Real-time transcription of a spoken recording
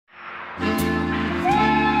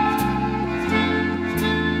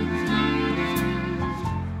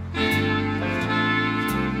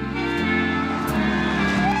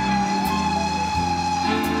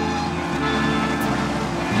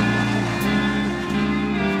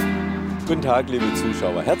Guten Tag, liebe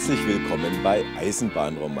Zuschauer. Herzlich willkommen bei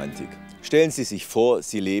Eisenbahn-Romantik. Stellen Sie sich vor,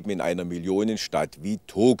 Sie leben in einer Millionenstadt wie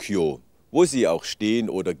Tokio. Wo Sie auch stehen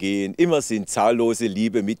oder gehen, immer sind zahllose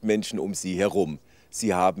liebe Mitmenschen um Sie herum.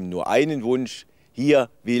 Sie haben nur einen Wunsch: hier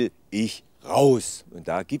will ich raus. Und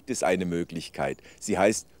da gibt es eine Möglichkeit. Sie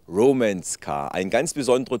heißt Romance Car, ein ganz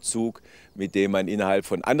besonderer Zug, mit dem man innerhalb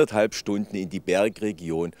von 1,5 Stunden in die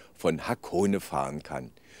Bergregion von Hakone fahren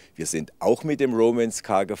kann. Wir sind auch mit dem Romance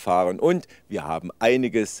Car gefahren und wir haben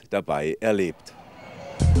einiges dabei erlebt.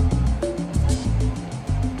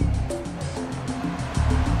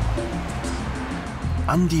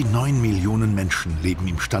 An die 9 Millionen Menschen leben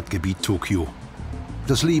im Stadtgebiet Tokio.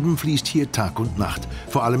 Das Leben fließt hier Tag und Nacht,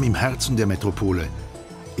 vor allem im Herzen der Metropole.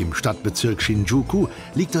 Im Stadtbezirk Shinjuku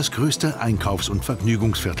liegt das größte Einkaufs- und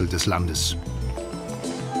Vergnügungsviertel des Landes.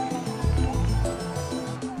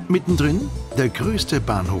 Mittendrin der größte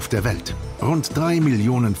Bahnhof der Welt. Rund 3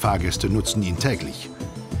 Millionen Fahrgäste nutzen ihn täglich.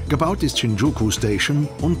 Gebaut ist Shinjuku Station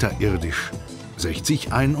unterirdisch.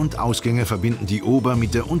 60 Ein- und Ausgänge verbinden die Ober-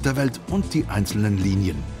 mit der Unterwelt und die einzelnen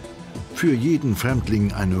Linien. Für jeden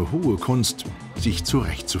Fremdling eine hohe Kunst, sich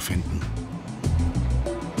zurechtzufinden.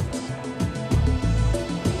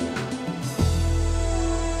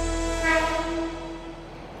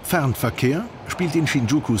 Fernverkehr spielt in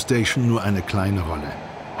Shinjuku Station nur eine kleine Rolle.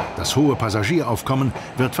 Das hohe Passagieraufkommen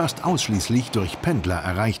wird fast ausschließlich durch Pendler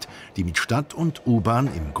erreicht, die mit Stadt und U-Bahn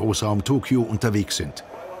im Großraum Tokio unterwegs sind.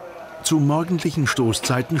 Zu morgendlichen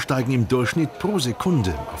Stoßzeiten steigen im Durchschnitt pro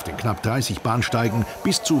Sekunde auf den knapp 30 Bahnsteigen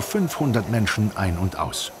bis zu 500 Menschen ein und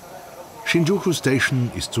aus. Shinjuku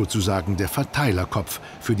Station ist sozusagen der Verteilerkopf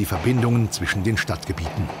für die Verbindungen zwischen den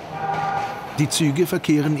Stadtgebieten. Die Züge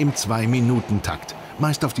verkehren im 2-Minuten-Takt,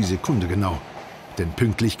 meist auf die Sekunde genau. Denn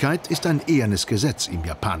Pünktlichkeit ist ein ehernes Gesetz im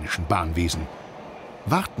japanischen Bahnwesen.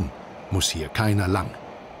 Warten muss hier keiner lang.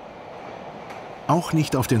 Auch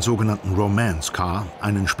nicht auf den sogenannten Romance Car,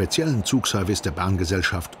 einen speziellen Zugservice der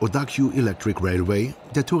Bahngesellschaft Odakyu Electric Railway,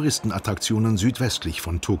 der Touristenattraktionen südwestlich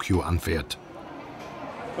von Tokio anfährt.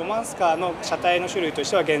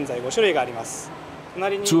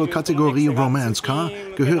 Zur Kategorie Romance Car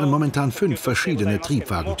gehören momentan 5 verschiedene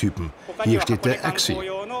Triebwagentypen. Hier steht der Axi.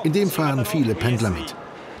 In dem fahren viele Pendler mit.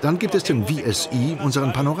 Dann gibt es den VSI,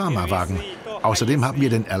 unseren Panoramawagen. Außerdem haben wir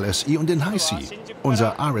den LSI und den High-C.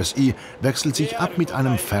 Unser RSI wechselt sich ab mit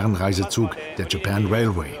einem Fernreisezug der Japan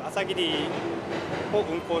Railway.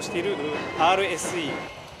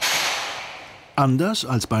 Anders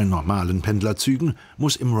als bei normalen Pendlerzügen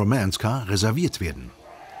muss im Romance Car reserviert werden.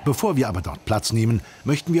 Bevor wir aber dort Platz nehmen,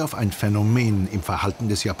 möchten wir auf ein Phänomen im Verhalten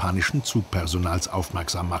des japanischen Zugpersonals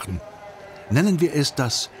aufmerksam machen. Nennen wir es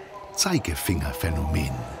das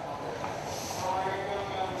Zeigefingerphänomen.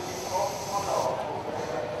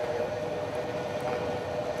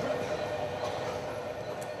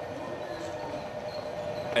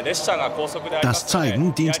 Das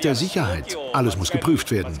Zeigen dient der Sicherheit. Alles muss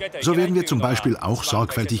geprüft werden. So werden wir zum Beispiel auch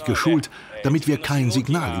sorgfältig geschult, damit wir kein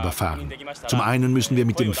Signal überfahren. Zum einen müssen wir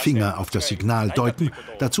mit dem Finger auf das Signal deuten,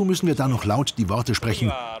 dazu müssen wir dann noch laut die Worte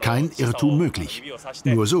sprechen: kein Irrtum möglich.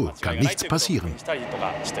 Nur so kann nichts passieren.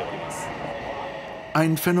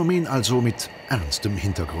 Ein Phänomen also mit ernstem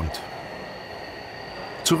Hintergrund.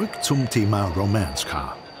 Zurück zum Thema Romance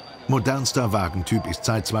Car. Modernster Wagentyp ist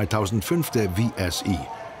seit 2005 der VSI.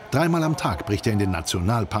 3-mal am Tag bricht er in den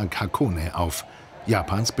Nationalpark Hakone auf,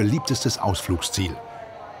 Japans beliebtestes Ausflugsziel.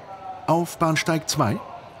 Auf Bahnsteig 2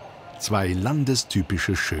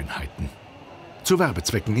 landestypische Schönheiten. Zu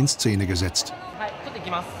Werbezwecken in Szene gesetzt.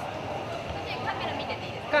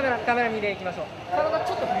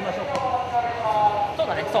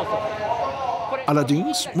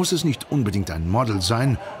 Allerdings muss es nicht unbedingt ein Model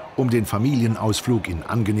sein, um den Familienausflug in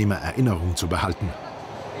angenehmer Erinnerung zu behalten.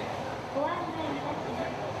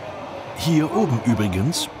 Hier oben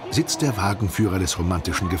übrigens sitzt der Wagenführer des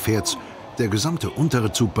romantischen Gefährts. Der gesamte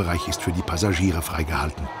untere Zugbereich ist für die Passagiere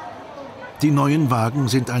freigehalten. Die neuen Wagen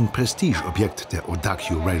sind ein Prestigeobjekt der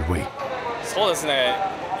Odakyu Railway.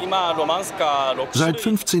 Seit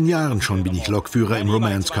 15 Jahren schon bin ich Lokführer im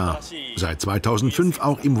Romance Car. Seit 2005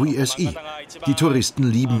 auch im VSI. Die Touristen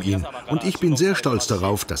lieben ihn und ich bin sehr stolz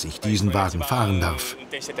darauf, dass ich diesen Wagen fahren darf.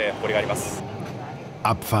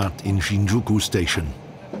 Abfahrt in Shinjuku Station.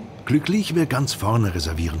 Glücklich, wer ganz vorne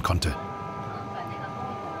reservieren konnte.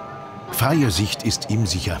 Freie Sicht ist ihm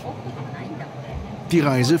sicher. Die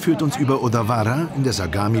Reise führt uns über Odawara in der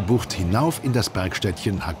Sagami-Bucht hinauf in das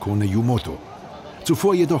Bergstädtchen Hakone-Yumoto.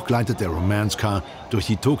 Zuvor jedoch gleitet der Romance Car durch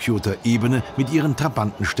die Tokioter Ebene mit ihren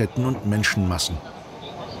Trabantenstädten und Menschenmassen.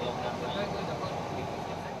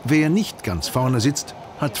 Wer nicht ganz vorne sitzt,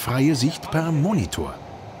 hat freie Sicht per Monitor.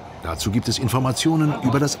 Dazu gibt es Informationen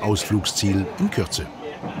über das Ausflugsziel in Kürze.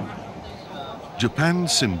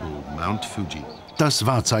 Japan's symbol, Mount Fuji. Das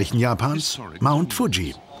Wahrzeichen Japans, Mount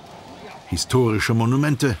Fuji. Historische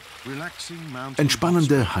Monumente,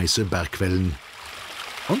 entspannende heiße Bergquellen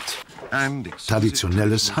und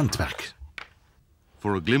traditionelles Handwerk.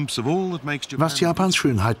 Was Japans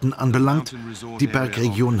Schönheiten anbelangt, die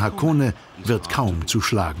Bergregion Hakone wird kaum zu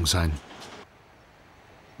schlagen sein.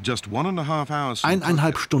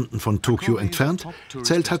 1,5 Stunden von Tokio entfernt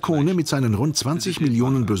zählt Hakone mit seinen rund 20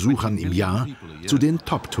 Millionen Besuchern im Jahr zu den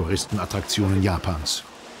Top-Touristenattraktionen Japans.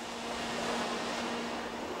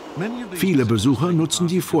 Viele Besucher nutzen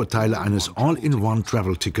die Vorteile eines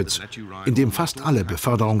All-in-One-Travel-Tickets, in dem fast alle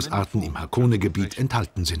Beförderungsarten im Hakone-Gebiet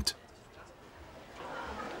enthalten sind.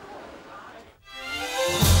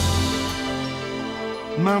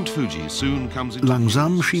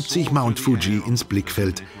 Langsam schiebt sich Mount Fuji ins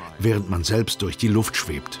Blickfeld, während man selbst durch die Luft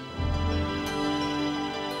schwebt.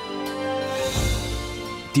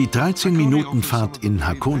 Die 13-Minuten-Fahrt in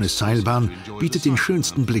Hakones Seilbahn bietet den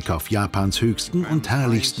schönsten Blick auf Japans höchsten und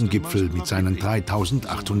herrlichsten Gipfel mit seinen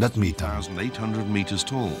 3800 Metern.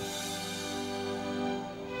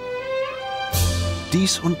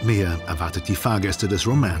 Dies und mehr erwartet die Fahrgäste des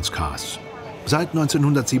Romance Cars. Seit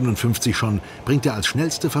 1957 schon bringt er als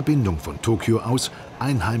schnellste Verbindung von Tokio aus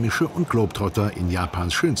Einheimische und Globetrotter in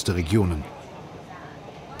Japans schönste Regionen.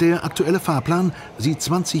 Der aktuelle Fahrplan sieht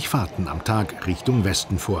 20 Fahrten am Tag Richtung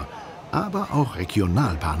Westen vor. Aber auch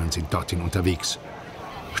Regionalbahnen sind dorthin unterwegs.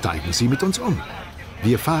 Steigen Sie mit uns um.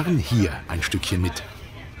 Wir fahren hier ein Stückchen mit.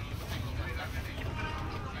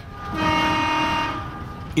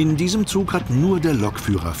 In diesem Zug hat nur der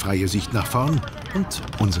Lokführer freie Sicht nach vorn und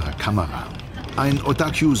unsere Kamera. Ein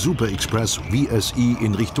Otakyu Super Express VSI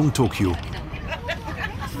in Richtung Tokio.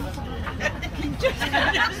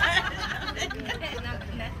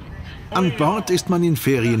 An Bord ist man in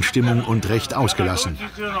Ferienstimmung und recht ausgelassen.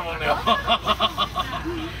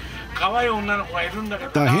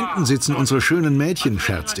 Da hinten sitzen unsere schönen Mädchen,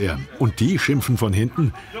 scherzt er. Und die schimpfen von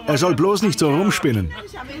hinten, er soll bloß nicht so rumspinnen.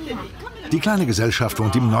 Die kleine Gesellschaft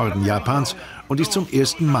wohnt im Norden Japans und ist zum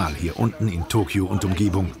ersten Mal hier unten in Tokio und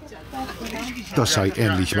Umgebung. Das sei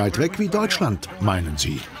ähnlich weit weg wie Deutschland, meinen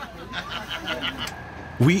sie.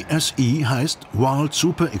 VSI heißt World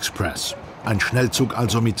Super Express. Ein Schnellzug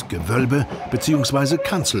also mit Gewölbe bzw.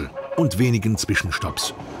 Kanzel und wenigen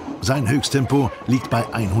Zwischenstopps. Sein Höchsttempo liegt bei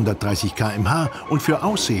 130 km/h und für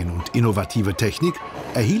Aussehen und innovative Technik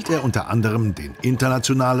erhielt er unter anderem den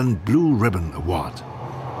internationalen Blue Ribbon Award.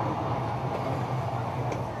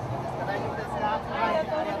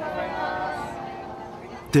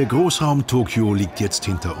 Der Großraum Tokio liegt jetzt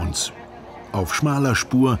hinter uns. Auf schmaler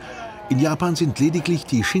Spur. In Japan sind lediglich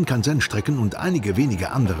die Shinkansen-Strecken und einige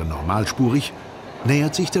wenige andere normalspurig,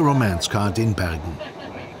 nähert sich der Romance Car den Bergen.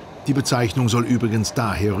 Die Bezeichnung soll übrigens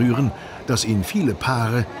daher rühren, dass ihn viele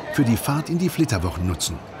Paare für die Fahrt in die Flitterwochen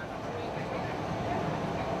nutzen.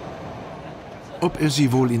 Ob er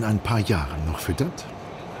sie wohl in ein paar Jahren noch füttert?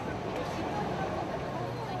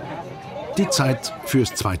 Die Zeit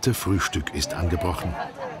fürs zweite Frühstück ist angebrochen.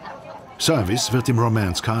 Service wird im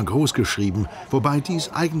Romance Car groß geschrieben, wobei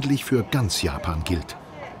dies eigentlich für ganz Japan gilt.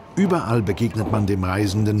 Überall begegnet man dem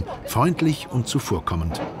Reisenden freundlich und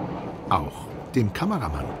zuvorkommend. Auch dem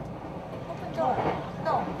Kameramann.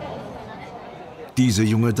 Diese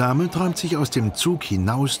junge Dame träumt sich aus dem Zug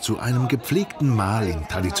hinaus zu einem gepflegten Mahl in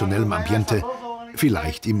traditionellem Ambiente,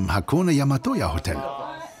 vielleicht im Hakone Yamatoya Hotel.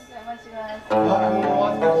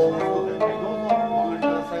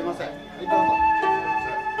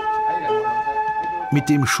 Mit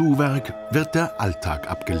dem Schuhwerk wird der Alltag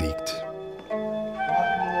abgelegt.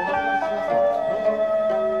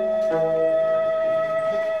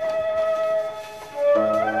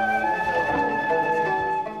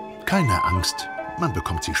 Keine Angst, man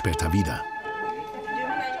bekommt sie später wieder.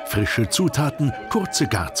 Frische Zutaten, kurze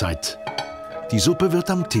Garzeit. Die Suppe wird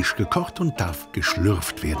am Tisch gekocht und darf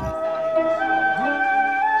geschlürft werden.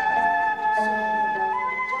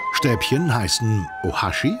 Stäbchen heißen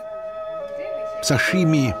Ohashi.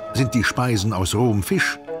 Sashimi sind die Speisen aus rohem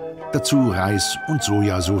Fisch, dazu Reis und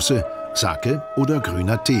Sojasauce, Sake oder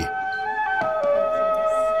grüner Tee.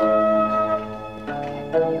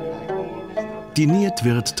 Diniert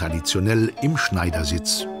wird traditionell im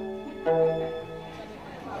Schneidersitz.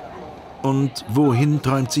 Und wohin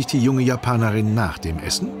träumt sich die junge Japanerin nach dem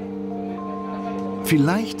Essen?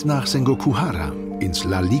 Vielleicht nach Sengokuhara, ins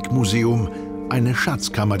Lalique-Museum, eine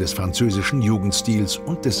Schatzkammer des französischen Jugendstils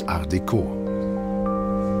und des Art Deco.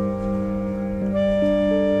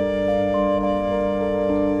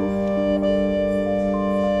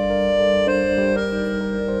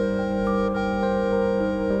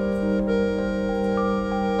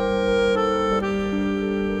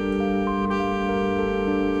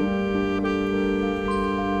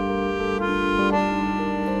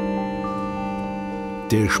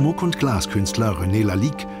 Der Schmuck- und Glaskünstler René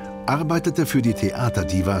Lalique arbeitete für die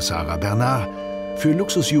Theaterdiva Sarah Bernard, für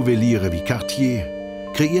Luxusjuweliere wie Cartier,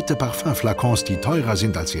 kreierte Parfumflakons, die teurer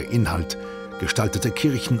sind als ihr Inhalt, gestaltete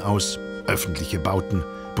Kirchen aus, öffentliche Bauten,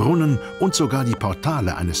 Brunnen und sogar die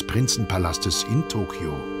Portale eines Prinzenpalastes in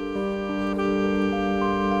Tokio.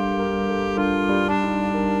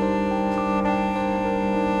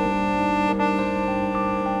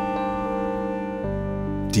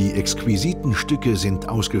 Die exquisiten Stücke sind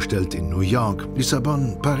ausgestellt in New York,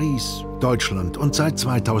 Lissabon, Paris, Deutschland und seit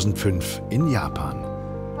 2005 in Japan.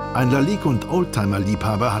 Ein Lalique- und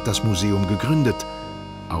Oldtimer-Liebhaber hat das Museum gegründet.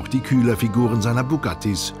 Auch die Kühlerfiguren seiner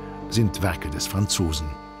Bugattis sind Werke des Franzosen.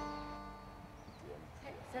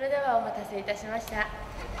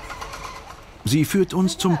 Sie führt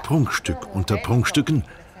uns zum Prunkstück unter Prunkstücken,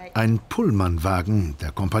 ein Pullmanwagen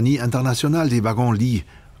der Compagnie Internationale des Wagons-Lits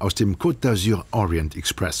aus dem Côte d'Azur Orient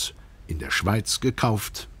Express, in der Schweiz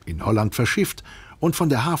gekauft, in Holland verschifft und von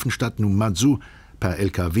der Hafenstadt Numazu per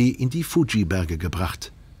LKW in die Fuji-Berge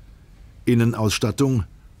gebracht. Innenausstattung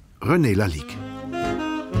René Lalique.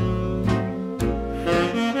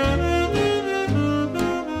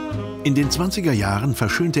 In den 20er Jahren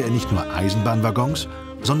verschönte er nicht nur Eisenbahnwaggons,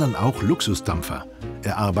 sondern auch Luxusdampfer.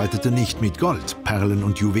 Er arbeitete nicht mit Gold, Perlen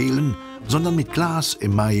und Juwelen, sondern mit Glas,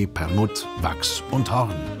 Email, Perlmutt, Wachs und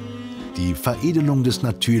Horn. Die Veredelung des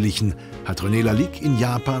Natürlichen hat René Lalique in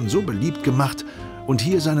Japan so beliebt gemacht und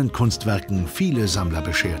hier seinen Kunstwerken viele Sammler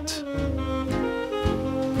beschert.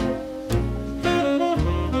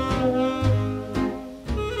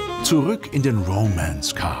 Zurück in den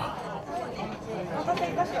Romance Car.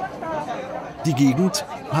 Die Gegend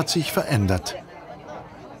hat sich verändert.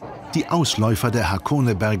 Die Ausläufer der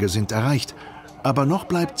Hakone-Berge sind erreicht, aber noch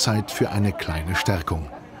bleibt Zeit für eine kleine Stärkung.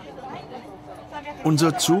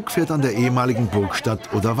 Unser Zug fährt an der ehemaligen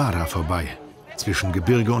Burgstadt Odawara vorbei. Zwischen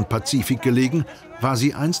Gebirge und Pazifik gelegen, war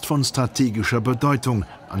sie einst von strategischer Bedeutung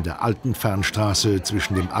an der alten Fernstraße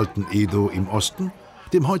zwischen dem alten Edo im Osten,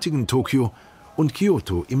 dem heutigen Tokio und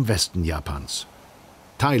Kyoto im Westen Japans.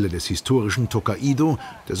 Teile des historischen Tokaido,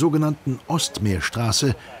 der sogenannten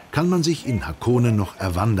Ostmeerstraße, kann man sich in Hakone noch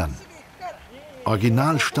erwandern.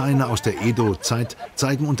 Originalsteine aus der Edo-Zeit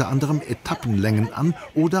zeigen unter anderem Etappenlängen an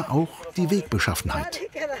oder auch die Wegbeschaffenheit.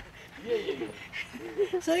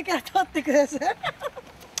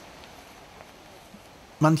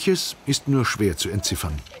 Manches ist nur schwer zu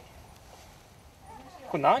entziffern.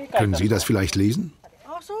 Können Sie das vielleicht lesen?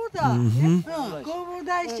 Mhm.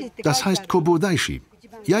 Das heißt Kobodaishi.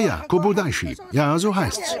 Ja, Kobodaishi. Ja, so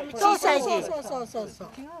heißt's.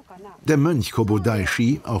 Der Mönch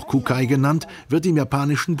Kobodaishi, auch Kukai genannt, wird im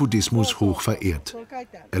japanischen Buddhismus hoch verehrt.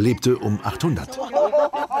 Er lebte um 800.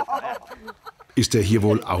 Ist er hier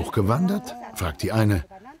wohl auch gewandert? Fragt die eine.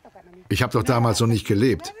 Ich habe doch damals noch nicht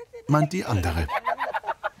gelebt, meint die andere.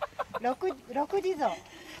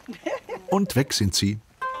 Und weg sind sie.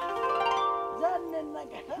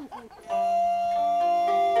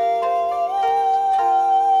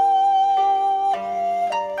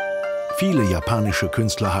 Viele japanische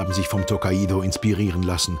Künstler haben sich vom Tokaido inspirieren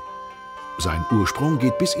lassen. Sein Ursprung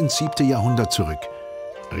geht bis ins 7. Jahrhundert zurück.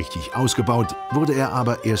 Richtig ausgebaut wurde er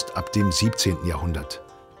aber erst ab dem 17. Jahrhundert.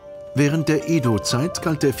 Während der Edo-Zeit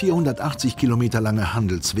galt der 480 Kilometer lange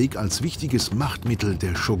Handelsweg als wichtiges Machtmittel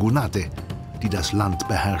der Shogunate, die das Land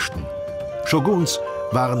beherrschten. Shoguns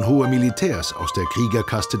waren hohe Militärs aus der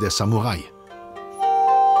Kriegerkaste der Samurai.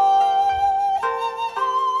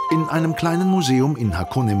 In einem kleinen Museum in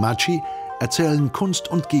Hakone-machi erzählen Kunst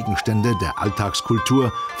und Gegenstände der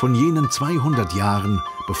Alltagskultur von jenen 200 Jahren,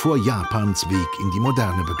 bevor Japans Weg in die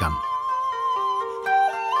Moderne begann.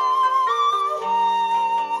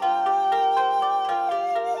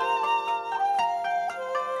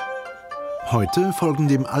 Heute folgen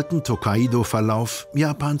dem alten Tokaido-Verlauf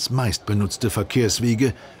Japans meistbenutzte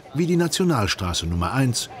Verkehrswege wie die Nationalstraße Nummer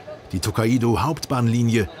 1, die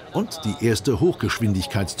Tokaido-Hauptbahnlinie und die erste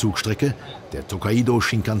Hochgeschwindigkeitszugstrecke, der Tokaido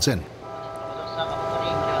Shinkansen.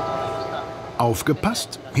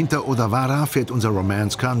 Aufgepasst! Hinter Odawara fährt unser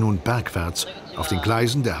Romance Car nun bergwärts auf den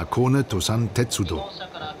Gleisen der Hakone Tosan Tetsudo.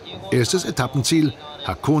 Erstes Etappenziel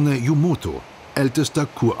Hakone-Yumoto, ältester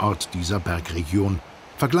Kurort dieser Bergregion.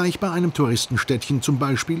 Vergleichbar einem Touristenstädtchen zum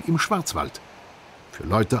Beispiel im Schwarzwald. Für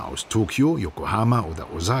Leute aus Tokio, Yokohama oder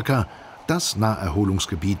Osaka das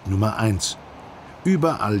Naherholungsgebiet Nummer 1.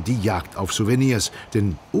 Überall die Jagd auf Souvenirs,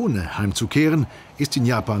 denn ohne heimzukehren ist in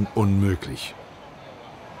Japan unmöglich.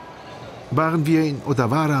 Waren wir in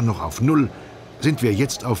Odawara noch auf 0, sind wir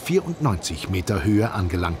jetzt auf 94 Meter Höhe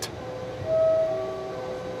angelangt.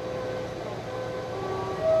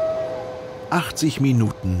 80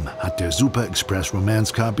 Minuten hat der Super Express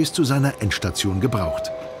Romance Car bis zu seiner Endstation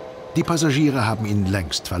gebraucht. Die Passagiere haben ihn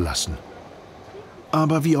längst verlassen.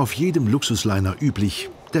 Aber wie auf jedem Luxusliner üblich,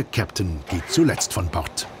 der Captain geht zuletzt von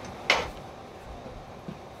Bord.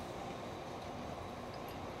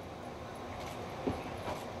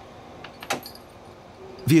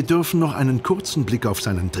 Wir dürfen noch einen kurzen Blick auf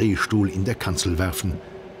seinen Drehstuhl in der Kanzel werfen.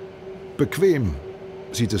 Bequem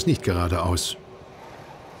sieht es nicht gerade aus.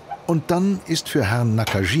 Und dann ist für Herrn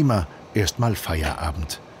Nakajima erstmal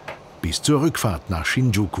Feierabend. Bis zur Rückfahrt nach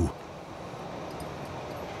Shinjuku.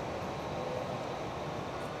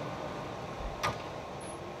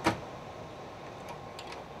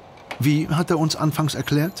 Wie hat er uns anfangs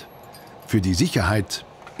erklärt? Für die Sicherheit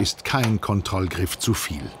ist kein Kontrollgriff zu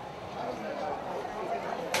viel.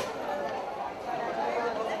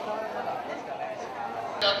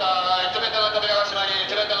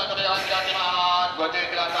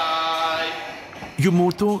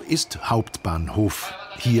 Yumoto ist Hauptbahnhof.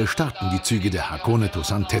 Hier starten die Züge der Hakone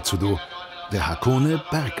Tosan Tetsudo, der Hakone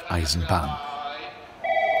Bergeisenbahn.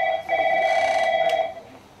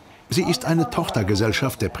 Sie ist eine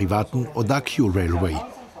Tochtergesellschaft der privaten Odakyu Railway.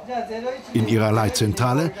 In ihrer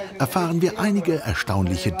Leitzentrale erfahren wir einige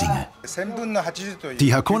erstaunliche Dinge.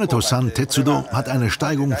 Die Hakone Tosan Tetsudo hat eine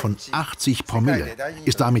Steigung von 80 Promille,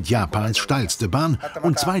 ist damit Japans steilste Bahn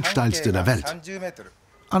und zweitsteilste der Welt.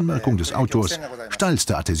 Anmerkung des Autors: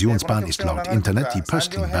 Steilste Adhäsionsbahn ist laut Internet die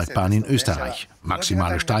Pöstlingbergbahn in Österreich.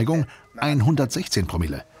 Maximale Steigung 116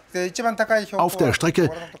 Promille. Auf der Strecke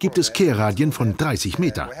gibt es Kehrradien von 30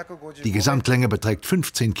 Meter. Die Gesamtlänge beträgt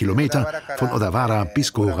 15 Kilometer von Odawara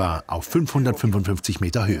bis Gora auf 555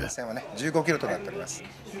 Meter Höhe.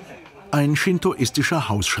 Ein shintoistischer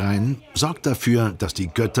Hausschrein sorgt dafür, dass die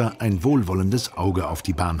Götter ein wohlwollendes Auge auf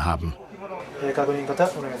die Bahn haben.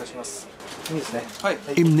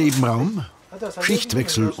 Im Nebenraum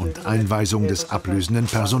Schichtwechsel und Einweisung des ablösenden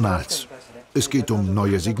Personals. Es geht um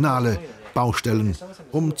neue Signale, Baustellen,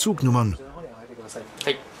 um Zugnummern.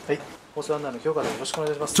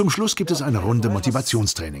 Zum Schluss gibt es eine Runde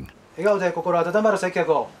Motivationstraining.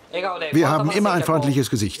 Wir haben immer ein freundliches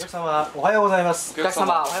Gesicht.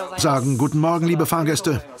 Sagen Guten Morgen, liebe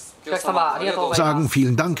Fahrgäste. Sagen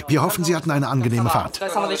vielen Dank. Wir hoffen, Sie hatten eine angenehme Fahrt.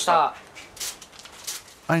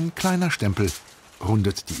 Ein kleiner Stempel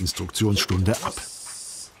rundet die Instruktionsstunde ab.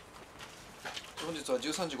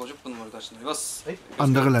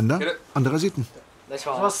 Andere Länder, andere Sitten.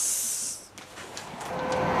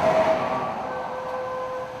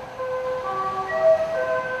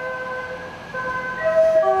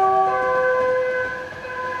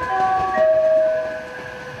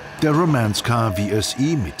 Der Romance Car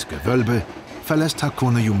VSI mit Gewölbe verlässt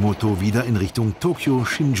Hakone-Yumoto wieder in Richtung Tokyo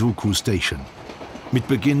Shinjuku Station. Mit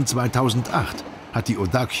Beginn 2008 hat die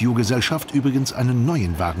Odakyu-Gesellschaft übrigens einen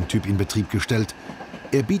neuen Wagentyp in Betrieb gestellt.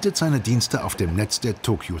 Er bietet seine Dienste auf dem Netz der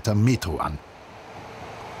Tokioter Metro an.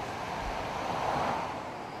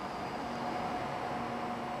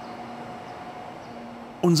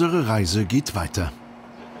 Unsere Reise geht weiter.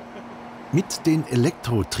 Mit den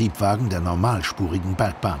Elektrotriebwagen der normalspurigen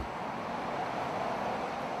Bergbahn.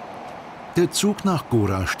 Der Zug nach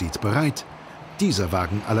Gora steht bereit. Dieser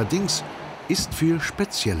Wagen allerdings ist für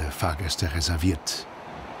spezielle Fahrgäste reserviert.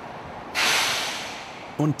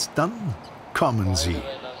 Und dann kommen sie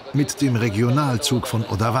mit dem Regionalzug von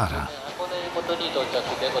Odawara.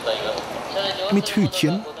 Mit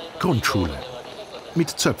Hütchen Grundschule, mit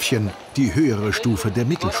Zöpfchen die höhere Stufe der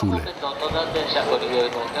Mittelschule.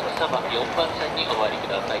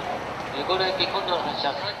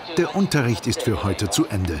 Der Unterricht ist für heute zu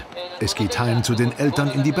Ende. Es geht heim zu den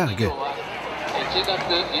Eltern in die Berge.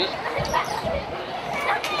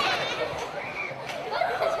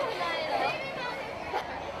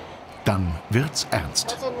 Dann wird's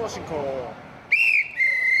ernst.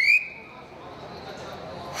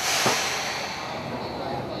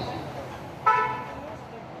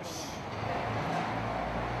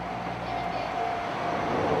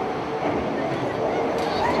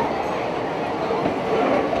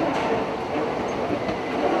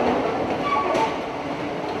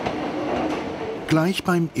 Gleich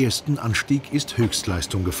beim ersten Anstieg ist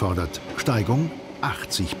Höchstleistung gefordert. Steigung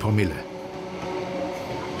 80 Promille.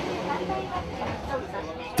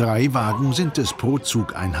 3 Wagen sind es pro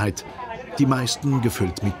Zugeinheit, die meisten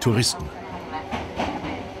gefüllt mit Touristen.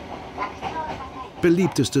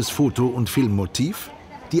 Beliebtestes Foto- und Filmmotiv?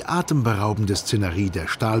 Die atemberaubende Szenerie der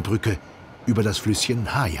Stahlbrücke über das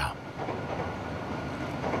Flüsschen Haya.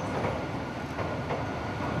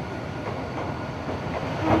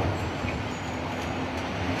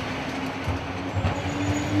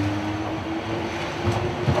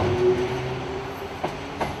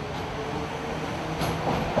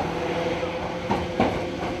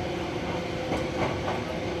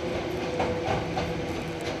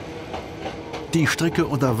 Die Strecke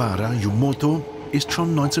Odawara-Yumoto ist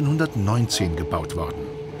schon 1919 gebaut worden.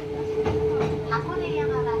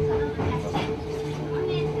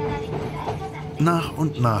 Nach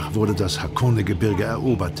und nach wurde das Hakone-Gebirge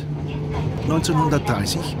erobert.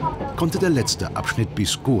 1930 konnte der letzte Abschnitt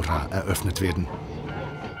bis Gora eröffnet werden.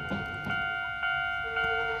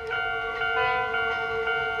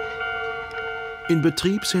 In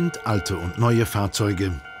Betrieb sind alte und neue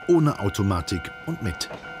Fahrzeuge, ohne Automatik und mit.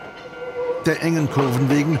 Der engen Kurven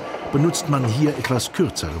wegen benutzt man hier etwas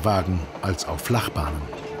kürzere Wagen als auf Flachbahnen.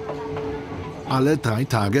 Alle 3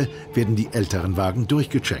 Tage werden die älteren Wagen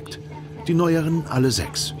durchgecheckt, die neueren alle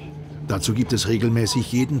 6. Dazu gibt es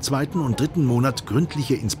regelmäßig jeden 2. und 3. Monat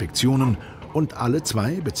gründliche Inspektionen und alle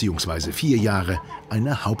 2 bzw. 4 Jahre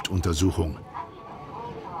eine Hauptuntersuchung.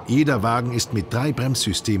 Jeder Wagen ist mit 3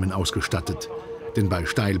 Bremssystemen ausgestattet. Denn bei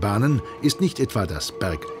Steilbahnen ist nicht etwa das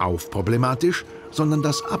Bergauf problematisch, sondern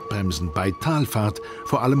das Abbremsen bei Talfahrt,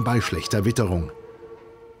 vor allem bei schlechter Witterung.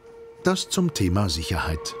 Das zum Thema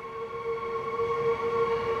Sicherheit.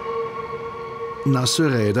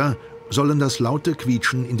 Nasse Räder sollen das laute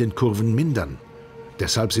Quietschen in den Kurven mindern.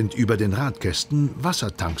 Deshalb sind über den Radkästen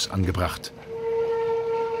Wassertanks angebracht.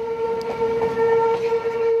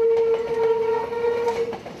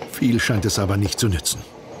 Viel scheint es aber nicht zu nützen.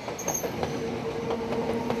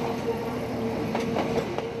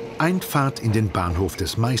 Einfahrt in den Bahnhof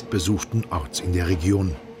des meistbesuchten Orts in der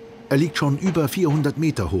Region. Er liegt schon über 400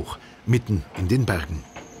 Meter hoch, mitten in den Bergen.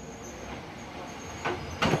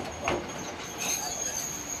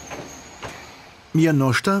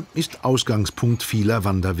 Mianoshta ist Ausgangspunkt vieler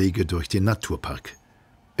Wanderwege durch den Naturpark.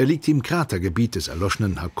 Er liegt im Kratergebiet des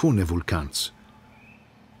erloschenen Hakone-Vulkans.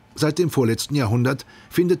 Seit dem vorletzten Jahrhundert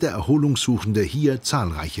findet der Erholungssuchende hier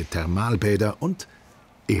zahlreiche Thermalbäder und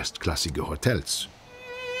erstklassige Hotels.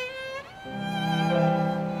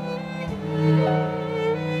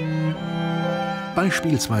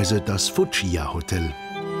 Beispielsweise das Fujiya-Hotel.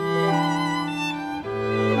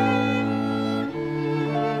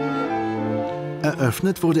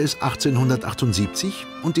 Eröffnet wurde es 1878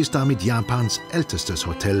 und ist damit Japans ältestes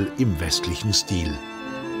Hotel im westlichen Stil.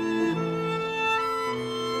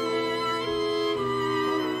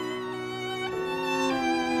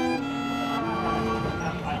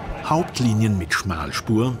 Hauptlinien mit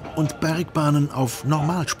Schmalspur und Bergbahnen auf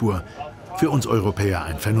Normalspur. Für uns Europäer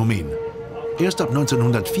ein Phänomen. Erst ab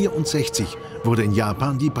 1964 wurde in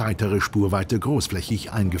Japan die breitere Spurweite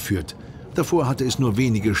großflächig eingeführt. Davor hatte es nur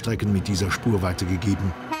wenige Strecken mit dieser Spurweite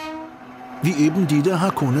gegeben. Wie eben die der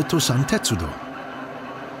Hakone-Tosan Tetsudo.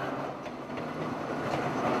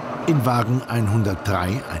 In Wagen 103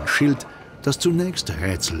 ein Schild, das zunächst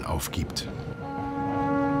Rätsel aufgibt.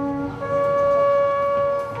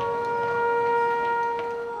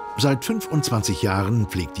 Seit 25 Jahren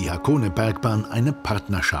pflegt die Hakone-Bergbahn eine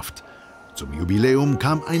Partnerschaft. Zum Jubiläum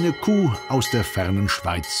kam eine Kuh aus der fernen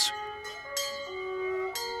Schweiz.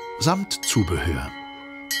 Samt Zubehör.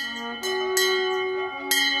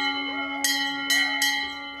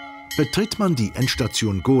 Betritt man die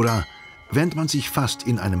Endstation Gora, wähnt man sich fast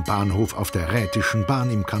in einem Bahnhof auf der Rätischen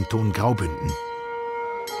Bahn im Kanton Graubünden.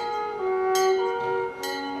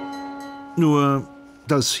 Nur,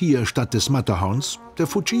 dass hier statt des Matterhorns der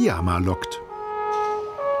Fujiyama lockt.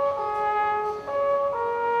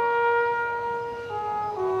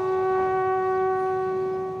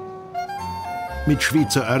 Mit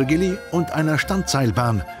Schweizer Örgeli und einer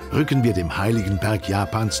Standseilbahn rücken wir dem heiligen Berg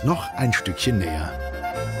Japans noch ein Stückchen näher.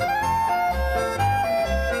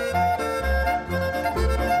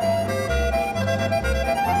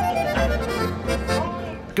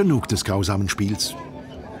 Genug des grausamen Spiels.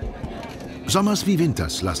 Sommers wie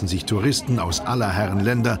winters lassen sich Touristen aus aller Herren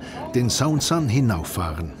Länder den Sounsan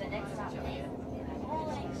hinauffahren.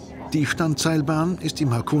 Die Standseilbahn ist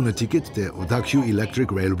im Hakone-Ticket der Odakyu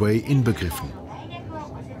Electric Railway inbegriffen.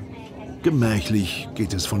 Gemächlich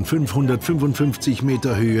geht es von 555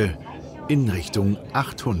 Meter Höhe in Richtung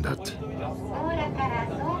 800.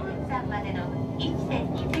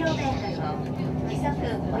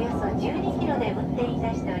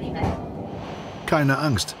 Keine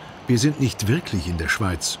Angst, wir sind nicht wirklich in der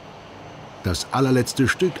Schweiz. Das allerletzte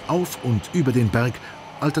Stück auf und über den Berg,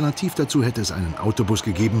 alternativ dazu hätte es einen Autobus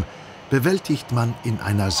gegeben, bewältigt man in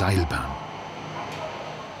einer Seilbahn.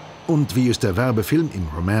 Und wie es der Werbefilm im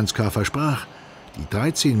Romance Car versprach, die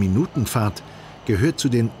 13-Minuten-Fahrt gehört zu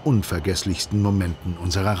den unvergesslichsten Momenten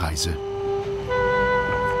unserer Reise.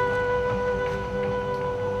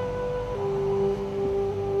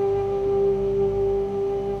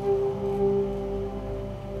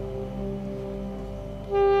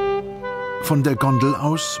 Von der Gondel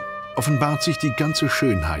aus offenbart sich die ganze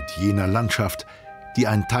Schönheit jener Landschaft, die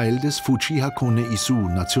ein Teil des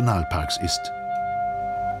Fuji-Hakone-Izu-Nationalparks ist.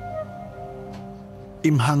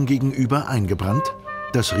 Im Hang gegenüber eingebrannt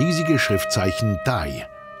das riesige Schriftzeichen Dai.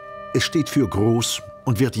 Es steht für groß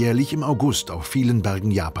und wird jährlich im August auf vielen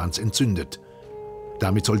Bergen Japans entzündet.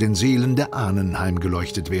 Damit soll den Seelen der Ahnen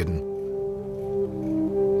heimgeleuchtet werden.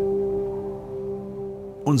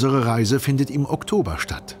 Unsere Reise findet im Oktober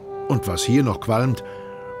statt. Und was hier noch qualmt,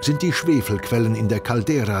 sind die Schwefelquellen in der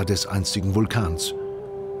Caldera des einstigen Vulkans.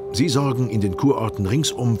 Sie sorgen in den Kurorten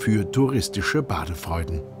ringsum für touristische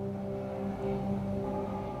Badefreuden.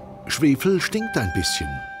 Schwefel stinkt ein bisschen.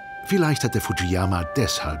 Vielleicht hat der Fujiyama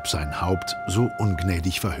deshalb sein Haupt so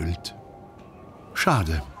ungnädig verhüllt.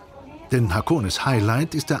 Schade, denn Hakones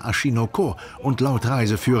Highlight ist der Ashinoko und laut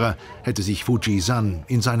Reiseführer hätte sich Fuji-san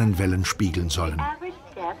in seinen Wellen spiegeln sollen.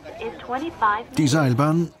 Die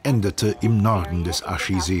Seilbahn endete im Norden des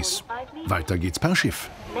Ashi-Sees. Weiter geht's per Schiff.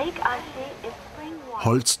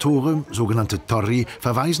 Holztore, sogenannte Tori,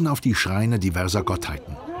 verweisen auf die Schreine diverser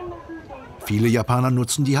Gottheiten. Viele Japaner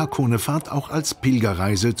nutzen die Hakone-Fahrt auch als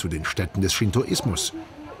Pilgerreise zu den Stätten des Shintoismus.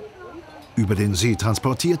 Über den See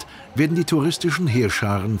transportiert werden die touristischen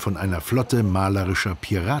Heerscharen von einer Flotte malerischer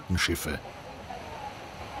Piratenschiffe.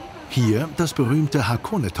 Hier das berühmte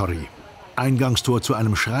Hakone-Tori, Eingangstor zu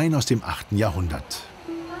einem Schrein aus dem 8. Jahrhundert.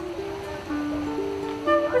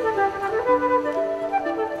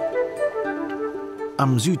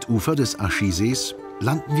 Am Südufer des Ashi-Sees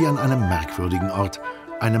landen wir an einem merkwürdigen Ort,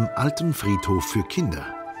 einem alten Friedhof für Kinder.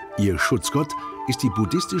 Ihr Schutzgott ist die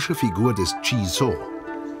buddhistische Figur des Jizo.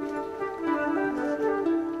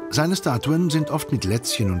 Seine Statuen sind oft mit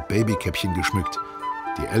Lätzchen und Babykäppchen geschmückt.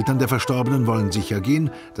 Die Eltern der Verstorbenen wollen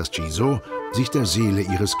sichergehen, dass Jizo sich der Seele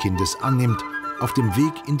ihres Kindes annimmt, auf dem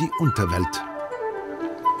Weg in die Unterwelt.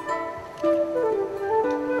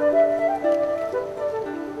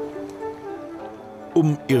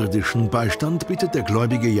 Um irdischen Beistand bittet der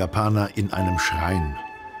gläubige Japaner in einem Schrein.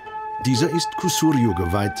 Dieser ist Kusuryu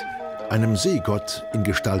geweiht, einem Seegott in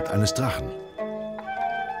Gestalt eines Drachen.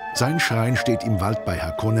 Sein Schrein steht im Wald bei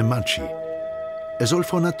Hakone-machi. Er soll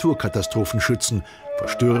vor Naturkatastrophen schützen, vor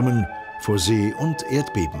Stürmen, vor See- und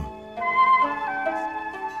Erdbeben.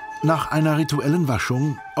 Nach einer rituellen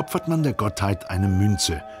Waschung opfert man der Gottheit eine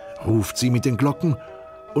Münze, ruft sie mit den Glocken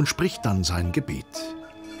und spricht dann sein Gebet.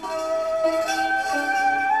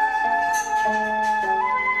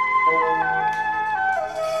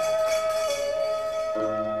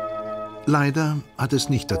 Leider hat es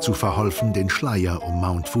nicht dazu verholfen, den Schleier um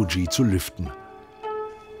Mount Fuji zu lüften.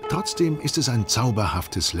 Trotzdem ist es ein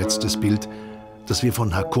zauberhaftes letztes Bild, das wir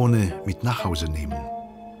von Hakone mit nach Hause nehmen.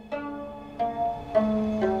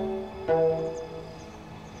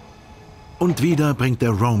 Und wieder bringt der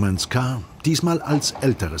Romance Car, diesmal als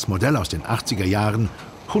älteres Modell aus den 80er Jahren,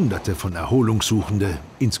 Hunderte von Erholungssuchende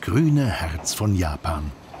ins grüne Herz von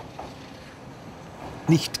Japan.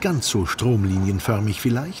 Nicht ganz so stromlinienförmig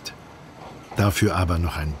vielleicht, dafür aber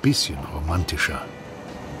noch ein bisschen romantischer.